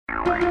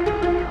Welcome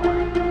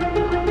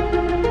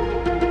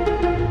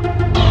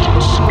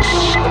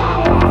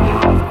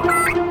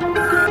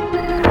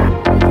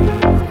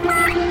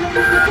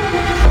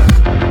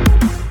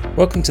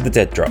to the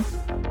Dead Drop,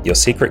 your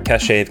secret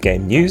cache of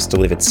game news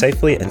delivered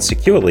safely and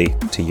securely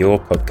to your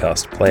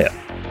podcast player.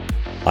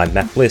 I'm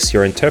Matt Bliss,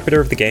 your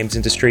interpreter of the games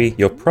industry,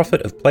 your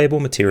prophet of playable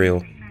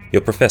material,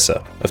 your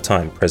professor of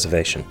time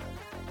preservation.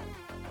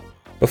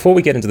 Before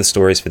we get into the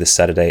stories for this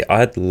Saturday,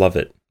 I'd love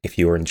it if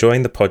you are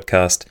enjoying the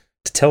podcast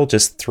to tell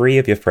just 3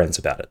 of your friends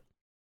about it.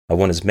 I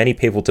want as many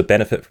people to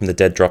benefit from the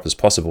Dead Drop as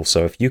possible,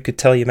 so if you could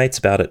tell your mates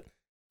about it,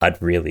 I'd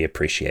really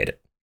appreciate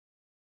it.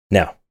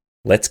 Now,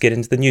 let's get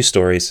into the news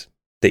stories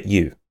that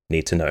you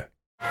need to know.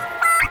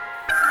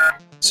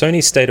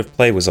 Sony's State of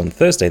Play was on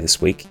Thursday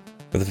this week,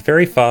 with a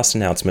very fast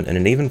announcement and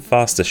an even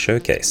faster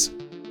showcase.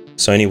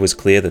 Sony was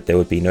clear that there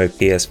would be no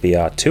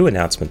PSVR 2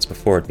 announcements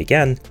before it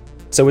began,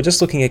 so we're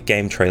just looking at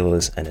game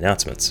trailers and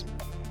announcements.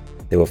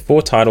 There were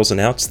 4 titles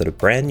announced that are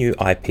brand new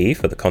IP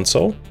for the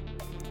console: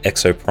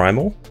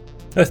 Exoprimal,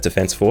 Earth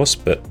Defense Force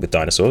but with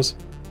dinosaurs,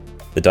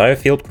 the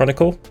Diofield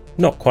Chronicle,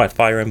 not quite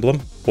Fire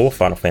Emblem or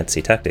Final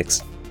Fantasy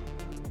Tactics,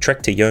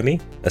 Trek to Yomi,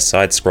 a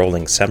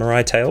side-scrolling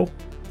samurai tale,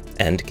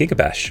 and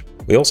Gigabash.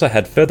 We also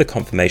had further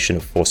confirmation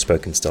of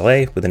Forspoken's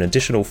delay with an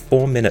additional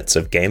 4 minutes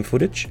of game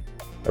footage,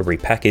 a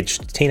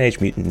repackaged Teenage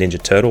Mutant Ninja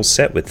Turtles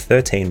set with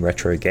 13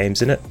 retro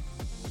games in it,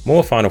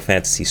 more Final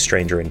Fantasy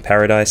Stranger in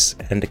Paradise,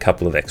 and a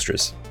couple of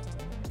extras.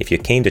 If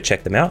you're keen to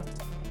check them out,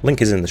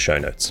 link is in the show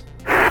notes.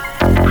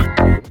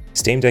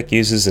 Steam Deck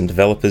users and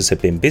developers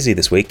have been busy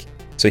this week,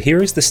 so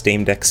here is the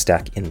Steam Deck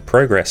stack in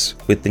progress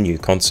with the new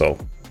console.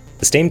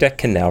 The Steam Deck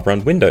can now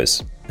run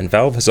Windows, and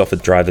Valve has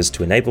offered drivers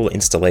to enable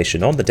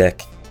installation on the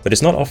deck, but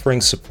is not offering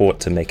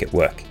support to make it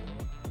work.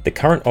 The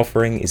current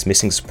offering is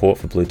missing support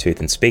for Bluetooth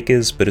and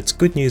speakers, but it's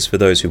good news for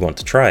those who want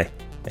to try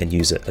and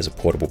use it as a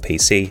portable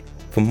PC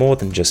for more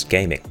than just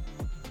gaming.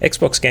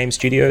 Xbox Game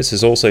Studios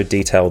has also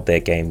detailed their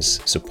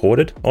games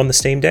supported on the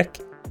Steam Deck.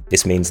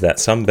 This means that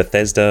some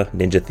Bethesda,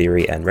 Ninja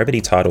Theory, and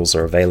Remedy titles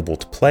are available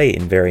to play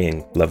in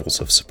varying levels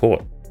of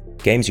support.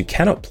 Games you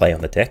cannot play on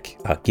the deck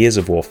are Gears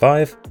of War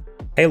 5,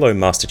 Halo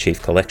Master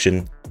Chief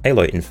Collection,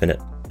 Halo Infinite,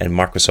 and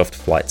Microsoft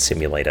Flight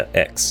Simulator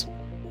X.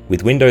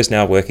 With Windows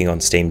now working on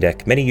Steam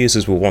Deck, many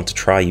users will want to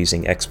try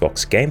using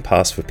Xbox Game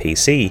Pass for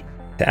PC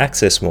to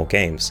access more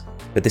games,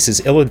 but this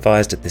is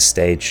ill-advised at this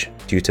stage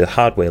due to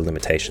hardware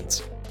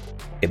limitations.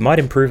 It might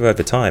improve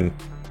over time,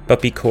 but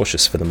be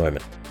cautious for the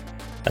moment.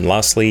 And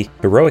lastly,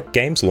 Heroic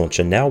Games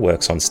Launcher now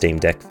works on Steam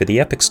Deck for the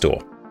Epic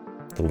Store.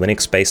 The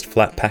Linux-based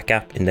Flatpak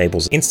app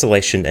enables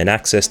installation and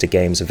access to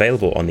games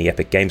available on the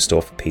Epic Game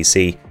Store for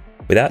PC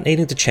without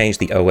needing to change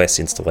the OS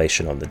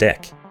installation on the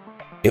deck.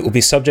 It will be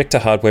subject to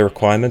hardware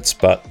requirements,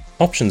 but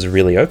options are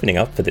really opening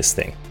up for this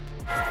thing.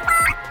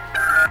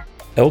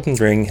 Elden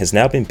Ring has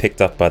now been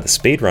picked up by the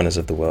speedrunners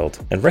of the world,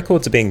 and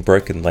records are being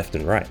broken left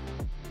and right.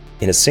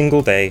 In a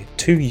single day,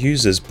 2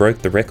 users broke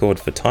the record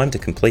for time to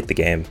complete the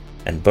game,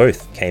 and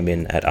both came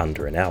in at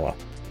under an hour.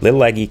 Lil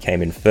Laggy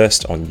came in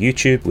first on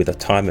YouTube with a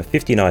time of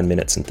 59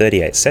 minutes and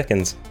 38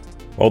 seconds,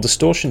 while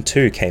Distortion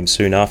 2 came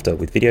soon after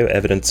with video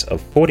evidence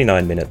of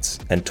 49 minutes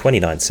and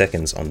 29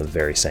 seconds on the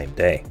very same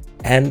day.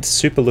 And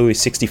Super Louie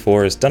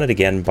 64 has done it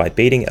again by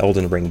beating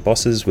Elden Ring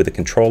bosses with a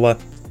controller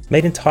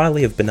made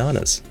entirely of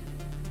bananas.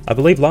 I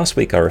believe last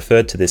week I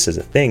referred to this as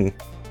a thing.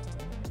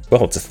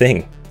 Well, it's a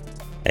thing.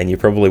 And you're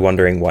probably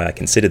wondering why I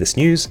consider this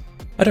news.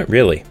 I don't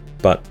really,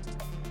 but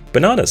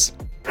bananas.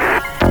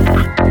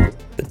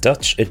 The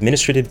Dutch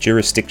Administrative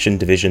Jurisdiction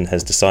Division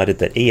has decided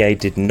that EA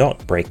did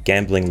not break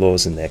gambling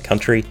laws in their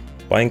country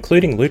by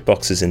including loot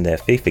boxes in their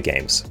FIFA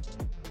games.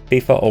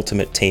 FIFA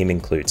Ultimate Team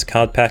includes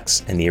card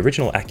packs, and the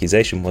original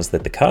accusation was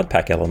that the card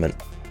pack element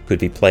could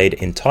be played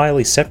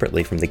entirely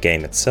separately from the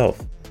game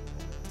itself.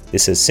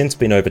 This has since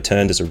been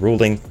overturned as a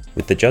ruling,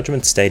 with the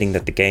judgment stating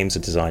that the games are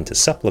designed to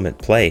supplement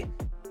play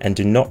and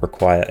do not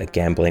require a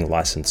gambling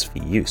license for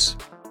use.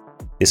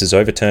 This has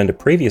overturned a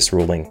previous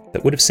ruling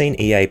that would have seen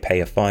EA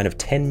pay a fine of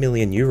 €10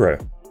 million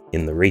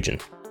in the region.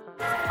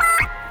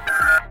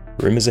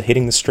 Rumours are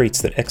hitting the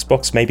streets that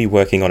Xbox may be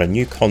working on a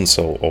new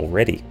console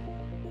already.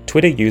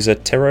 Twitter user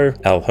Tero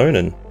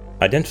Alhonen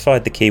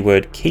identified the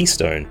keyword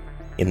Keystone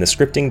in the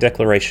scripting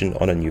declaration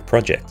on a new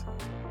project.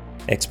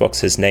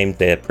 Xbox has named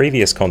their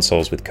previous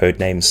consoles with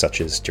codenames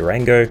such as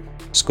Durango,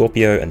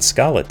 Scorpio, and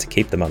Scarlet to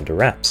keep them under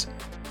wraps,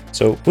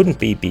 so it wouldn't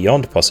be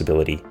beyond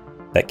possibility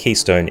that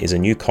Keystone is a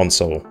new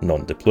console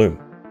nom de plume.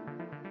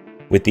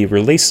 With the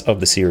release of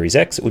the Series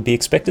X, it would be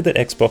expected that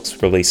Xbox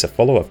release a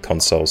follow-up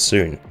console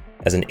soon,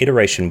 as an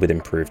iteration with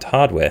improved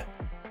hardware.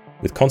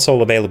 With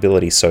console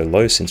availability so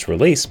low since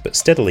release, but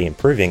steadily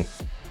improving,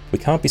 we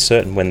can't be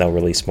certain when they'll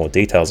release more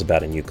details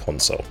about a new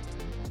console.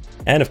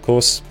 And of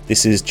course,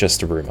 this is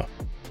just a rumour,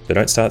 so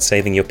don't start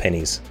saving your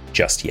pennies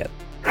just yet.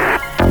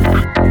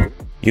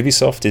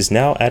 Ubisoft is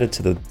now added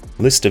to the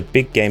list of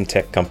big game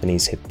tech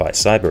companies hit by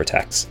cyber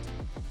attacks.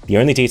 The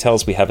only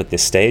details we have at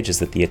this stage is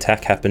that the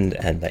attack happened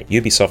and that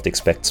Ubisoft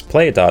expects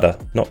player data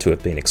not to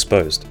have been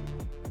exposed.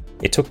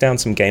 It took down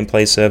some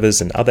gameplay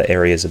servers and other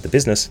areas of the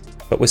business,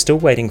 but we're still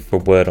waiting for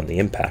word on the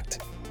impact.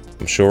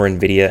 I'm sure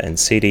Nvidia and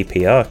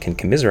CDPR can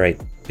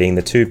commiserate, being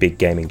the two big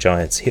gaming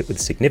giants hit with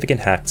significant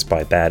hacks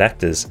by bad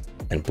actors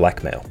and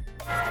blackmail.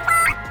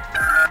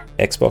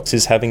 Xbox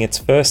is having its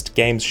first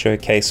games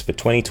showcase for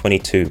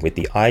 2022 with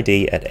the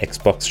ID at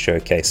Xbox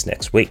Showcase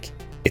next week.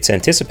 It's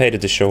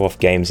anticipated to show off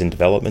games in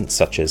development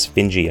such as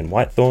Finji and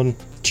Whitethorn,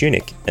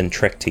 Tunic, and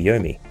Trek to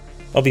Yomi.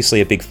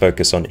 Obviously a big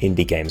focus on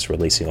indie games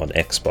releasing on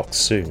Xbox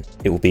soon.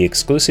 It will be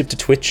exclusive to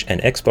Twitch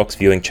and Xbox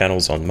viewing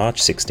channels on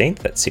March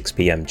 16th at 6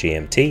 PM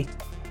GMT.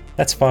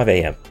 That's 5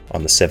 AM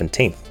on the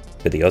 17th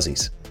for the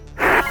Aussies.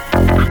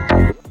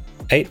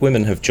 8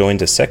 women have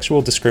joined a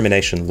sexual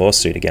discrimination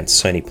lawsuit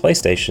against Sony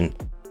PlayStation,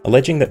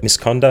 alleging that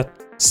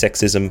misconduct,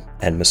 sexism,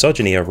 and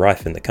misogyny are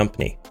rife in the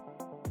company.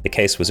 The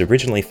case was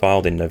originally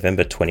filed in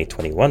November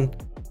 2021,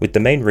 with the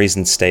main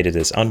reasons stated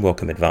as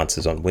unwelcome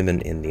advances on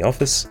women in the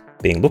office,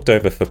 being looked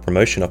over for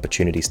promotion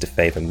opportunities to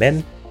favour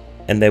men,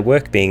 and their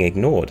work being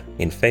ignored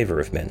in favour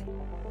of men.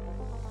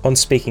 On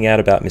speaking out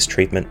about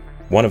mistreatment,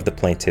 one of the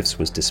plaintiffs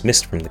was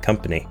dismissed from the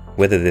company.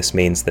 Whether this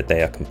means that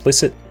they are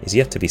complicit is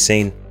yet to be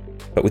seen,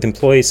 but with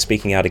employees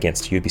speaking out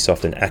against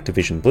Ubisoft and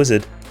Activision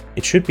Blizzard,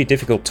 it should be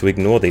difficult to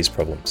ignore these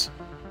problems.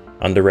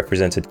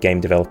 Underrepresented game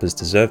developers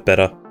deserve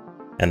better,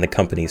 and the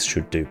companies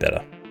should do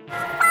better.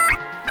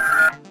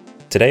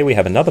 Today we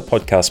have another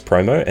podcast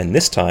promo, and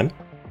this time,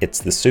 it's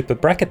the Super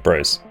Bracket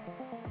Bros.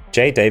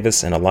 Jay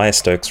Davis and Elias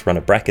Stokes run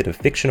a bracket of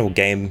fictional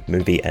game,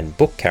 movie, and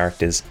book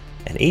characters,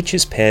 and each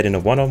is paired in a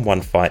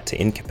one-on-one fight to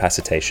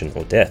incapacitation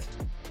or death.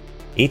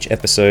 Each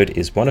episode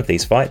is one of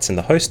these fights, and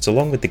the hosts,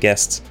 along with the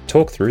guests,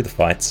 talk through the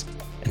fights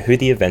and who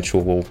the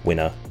eventual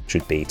winner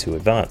should be to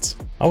advance.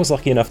 I was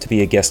lucky enough to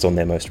be a guest on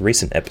their most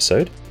recent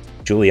episode,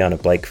 Juliana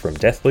Blake from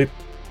Deathloop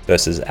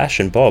versus Ash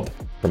and Bob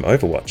from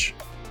Overwatch.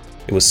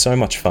 It was so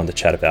much fun to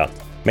chat about,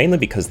 mainly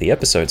because the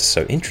episodes are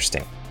so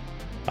interesting.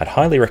 I'd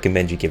highly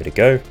recommend you give it a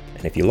go,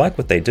 and if you like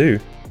what they do,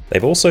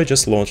 they've also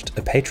just launched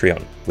a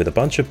Patreon with a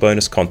bunch of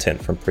bonus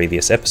content from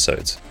previous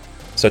episodes,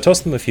 so toss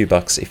them a few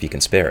bucks if you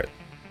can spare it.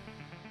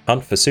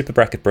 Hunt for Super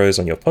Bracket Bros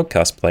on your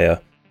podcast player,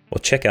 or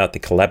check out the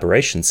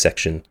collaborations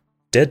section,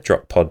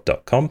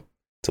 deaddroppod.com,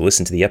 to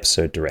listen to the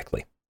episode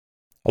directly.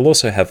 I'll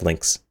also have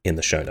links in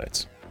the show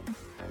notes.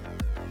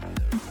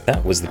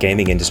 That was the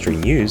gaming industry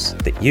news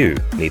that you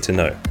need to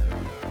know.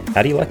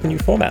 How do you like the new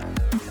format?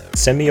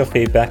 Send me your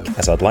feedback,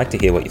 as I'd like to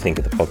hear what you think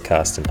of the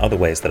podcast and other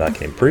ways that I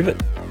can improve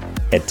it.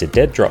 Head to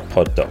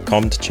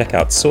deaddroppod.com to check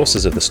out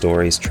sources of the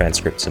stories,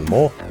 transcripts, and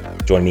more.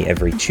 Join me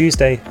every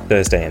Tuesday,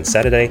 Thursday, and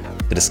Saturday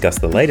to discuss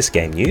the latest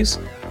game news.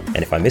 And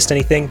if I missed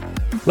anything,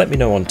 let me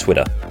know on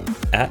Twitter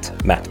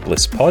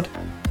 @MattBlissPod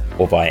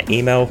or via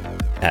email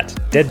at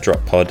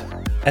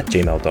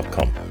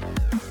deaddroppod@gmail.com.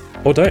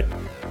 Or don't,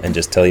 and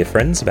just tell your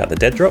friends about the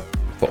Dead Drop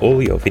for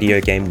all your video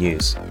game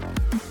news.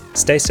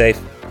 Stay safe,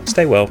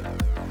 stay well,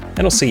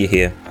 and I'll see you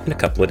here in a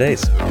couple of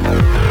days.